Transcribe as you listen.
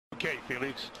Okay,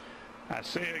 Felix. I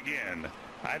say again,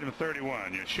 item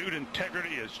 31, your chute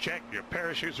integrity is checked, your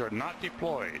parachutes are not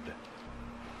deployed.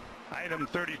 Item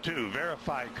 32,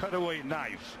 verify cutaway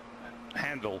knife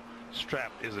handle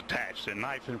strap is attached and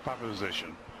knife in proper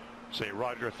position. Say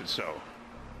roger if it's so.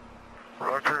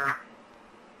 Roger.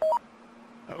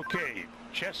 Okay,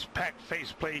 chest pack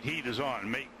faceplate heat is on.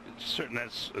 Make certain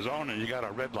that's on and you got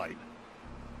a red light.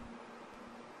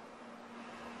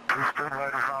 Red light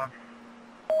is on.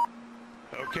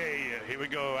 Okay, here we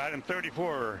go. Item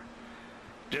 34,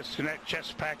 disconnect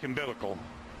chest pack umbilical.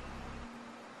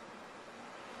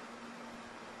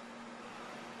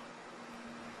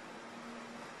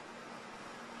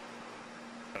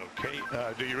 Okay,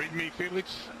 do you read me,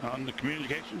 Felix, on the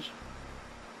communications?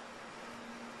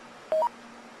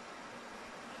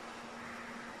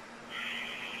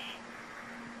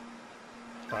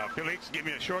 Felix, give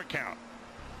me a short count.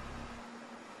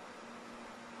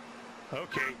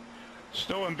 Okay,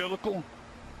 stow umbilical.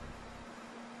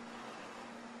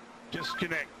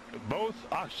 Disconnect both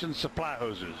oxygen supply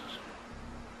hoses.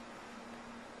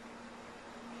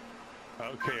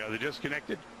 Okay, are they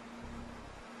disconnected?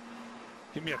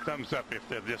 Give me a thumbs up if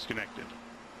they're disconnected.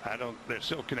 They're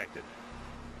still connected.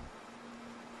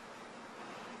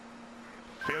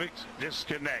 Felix,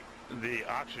 disconnect the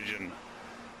oxygen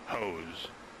hose.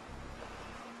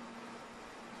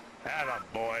 Atta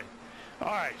boy. All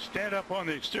right, stand up on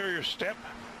the exterior step.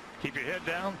 Keep your head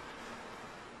down.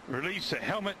 Release the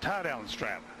helmet tie-down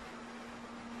strap.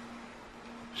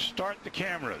 Start the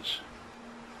cameras.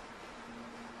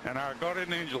 And our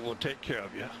guardian angel will take care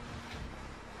of you.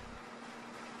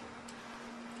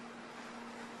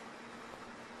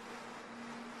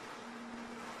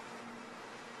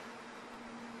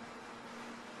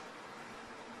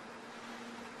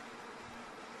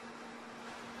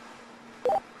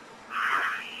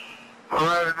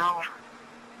 Alright, now,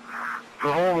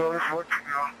 the whole road is working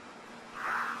out.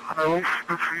 And at least you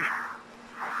can see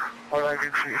what I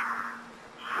can see.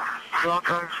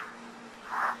 Sometimes,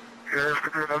 you have to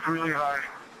get up really high.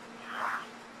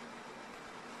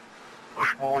 How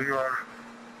small you are.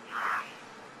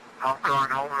 I'm going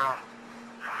home now.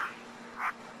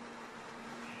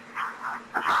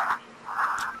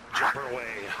 Jumper away.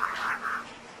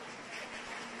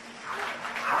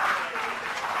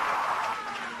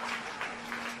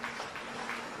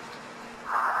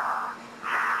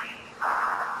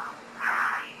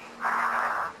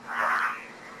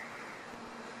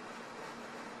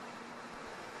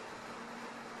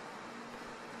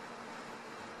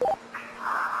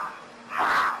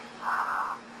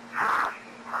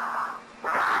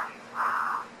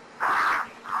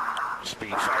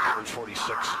 Speed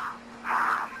 546.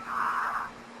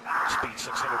 Speed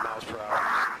 600 miles per hour.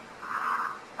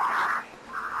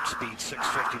 Speed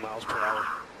 650 miles per hour.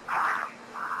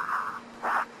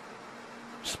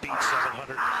 Speed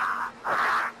 700.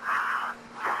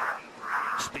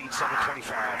 Speed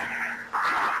 725.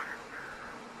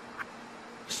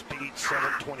 Speed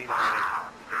 729.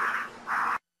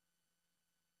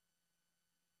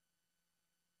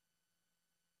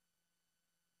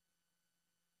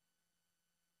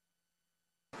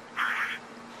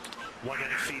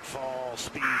 One-minute feet fall,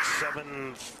 speed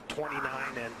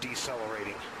 729 and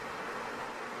decelerating.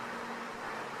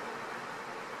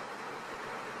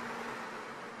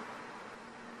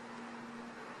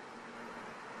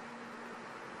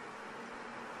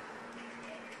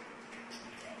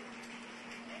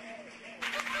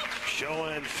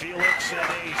 Showing Felix in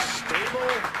a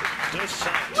stable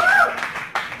descent.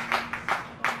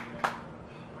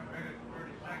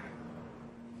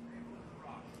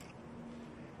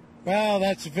 Well,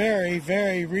 that's very,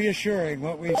 very reassuring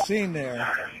what we've seen there.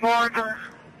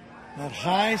 That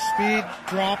high speed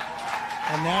drop,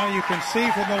 and now you can see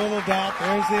from the little dot,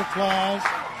 there's the applause.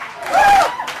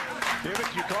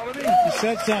 Felix, you calling me? He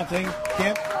said something.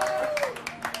 Can't.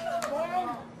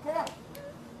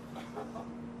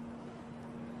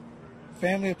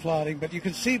 Family applauding, but you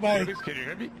can see by Felix, can you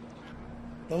hear me?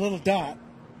 the little dot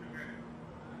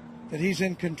that he's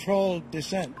in controlled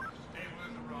descent.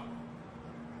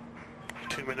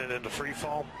 2 minutes into free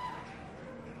fall.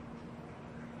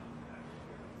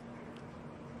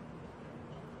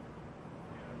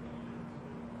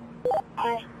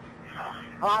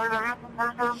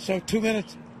 So 2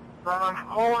 minutes.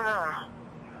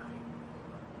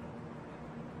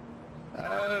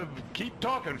 Keep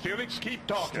talking, Felix. Keep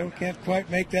talking. Still can't quite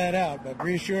make that out, but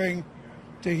reassuring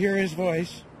to hear his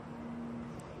voice.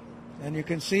 And you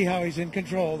can see how he's in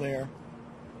control there.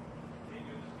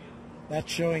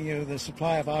 That's showing you the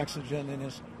supply of oxygen in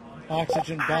his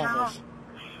oxygen bottles.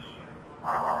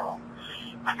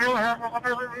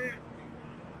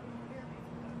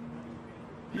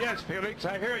 Yes, Felix,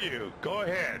 I hear you. Go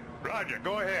ahead. Roger,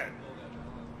 go ahead.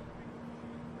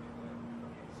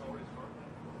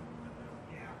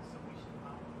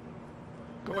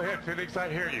 Go ahead, Felix, I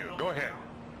hear you. Go ahead.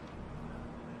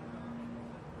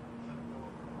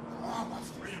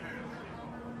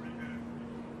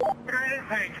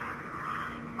 Anything.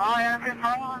 I have been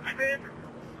following speed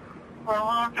for a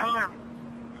long time.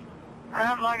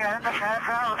 Sounds like I had to pass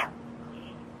out.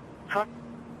 For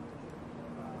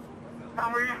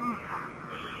some reason.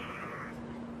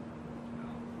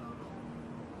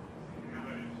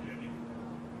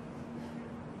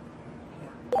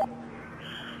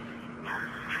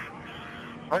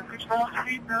 I control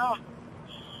speed now.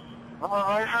 I'm a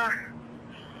riser.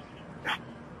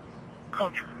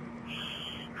 Coach.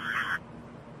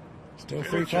 Still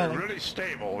free Felix, you're falling. really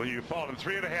stable. You've fallen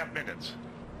 3.5 minutes.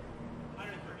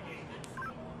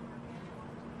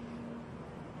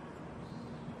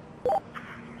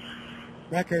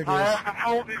 Record I is have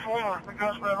control before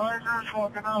because my riser is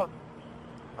fogging up.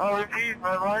 I'll repeat,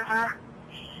 my riser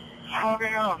is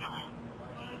fogging up.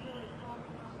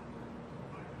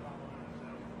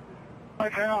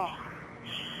 Right now.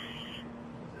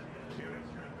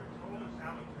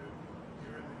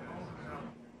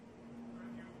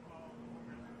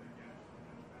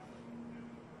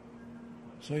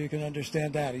 so you can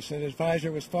understand that. He said his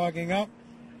visor was fogging up,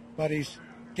 but he's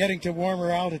getting to warmer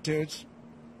altitudes.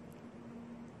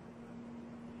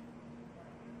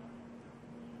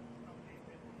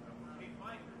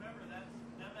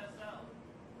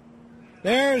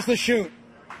 There's the chute.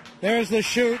 There's the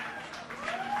chute.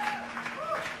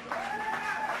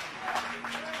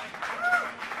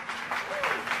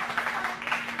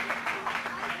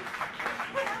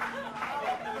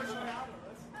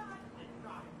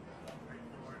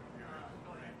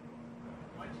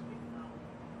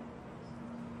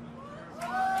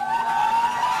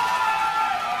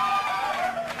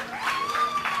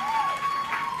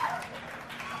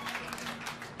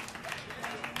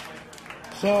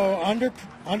 So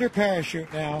under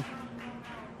parachute now.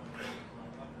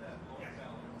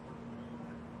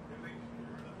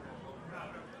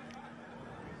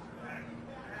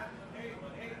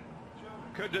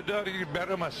 Could have done it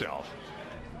better myself.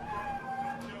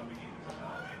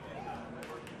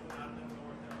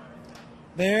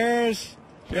 There's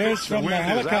from the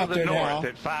helicopter now.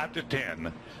 At 5 to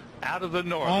 10. Out of the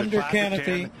north Under at 5 canopy,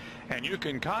 to 10, and you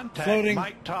can contact floating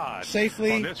Mike Todd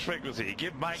safely, on this frequency.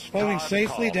 Give Mike floating Todd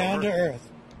safely a call. down Over. to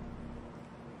Earth.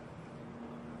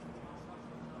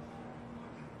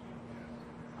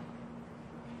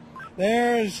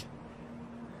 There's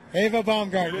Ava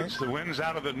Baumgartner. Felix, the wind's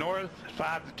out of the north,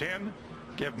 5 to 10.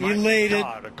 Give Mike Elated,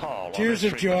 Todd a call. tears on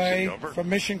of this frequency. joy Over. from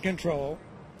Mission Control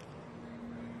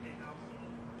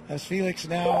as Felix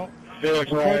now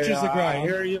approaches the ground. I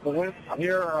hear you. The winds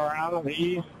here are out of the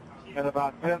east at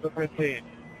about 10 to 15.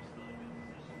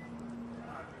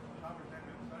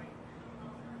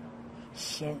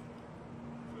 So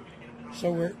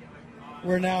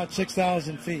we're now at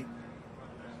 6,000 feet.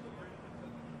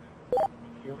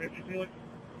 You ready, Felix?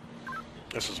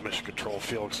 This is Mission Control.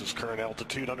 Felix's current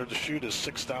altitude under the chute is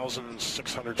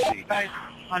 6,600 feet. Guys,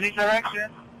 on each direction.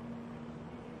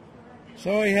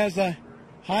 So he has the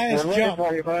highest We're looking jump.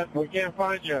 for you, bud. We can't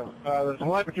find you. The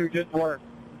telemetry didn't work.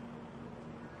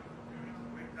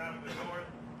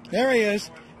 There he is.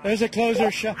 There's a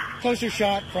closer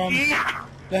shot from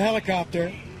the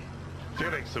helicopter.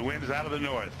 Felix, the wind's out of the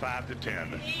north, 5 to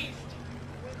 10.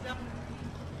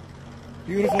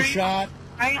 Beautiful shot.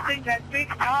 Facing that big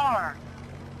tower.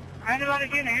 Anybody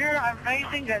can hear? I'm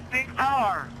facing that big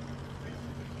tower.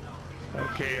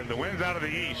 Okay, and the wind's out of the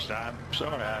east. I'm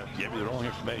sorry, I gave you the wrong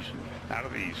information. Out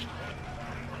of the east.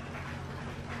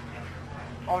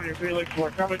 On your Felix, we're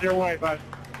coming your way, bud.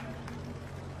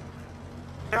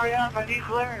 Hurry up, I need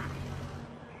clearance.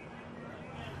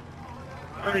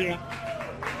 Hurry up.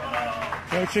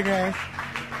 Approaching Earth.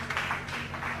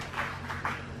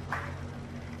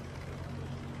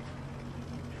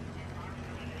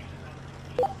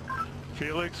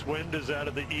 Felix, wind is out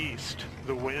of the east.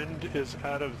 The wind is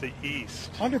out of the east.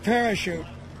 Under parachute,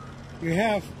 you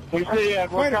have We see you.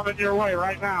 We're coming your way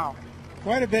right now.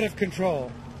 quite a bit of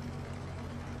control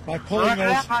by pulling Look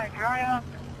those. up, Mike. Hurry up.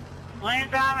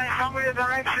 Land down in some other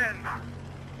direction.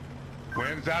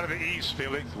 Wind's out of the east,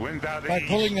 Felix. Wind's out of the By east.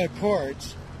 pulling the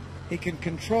cords, he can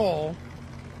control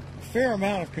a fair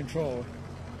amount of control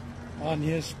on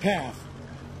his path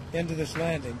into this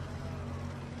landing.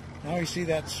 Now you see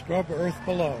that scrub earth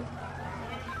below.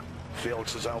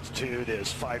 Felix's altitude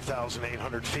is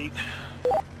 5,800 feet.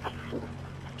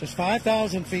 Just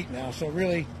 5,000 feet now, so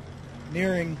really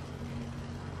nearing,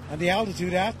 and the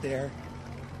altitude out there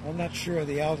I'm not sure of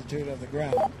the altitude of the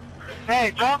ground.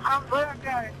 Hey, don't come clear,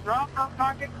 guys. Don't come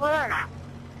target clear.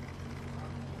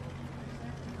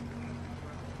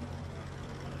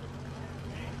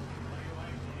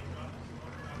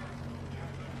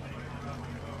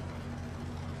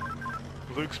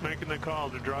 Luke's making the call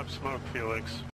to drop smoke, Felix.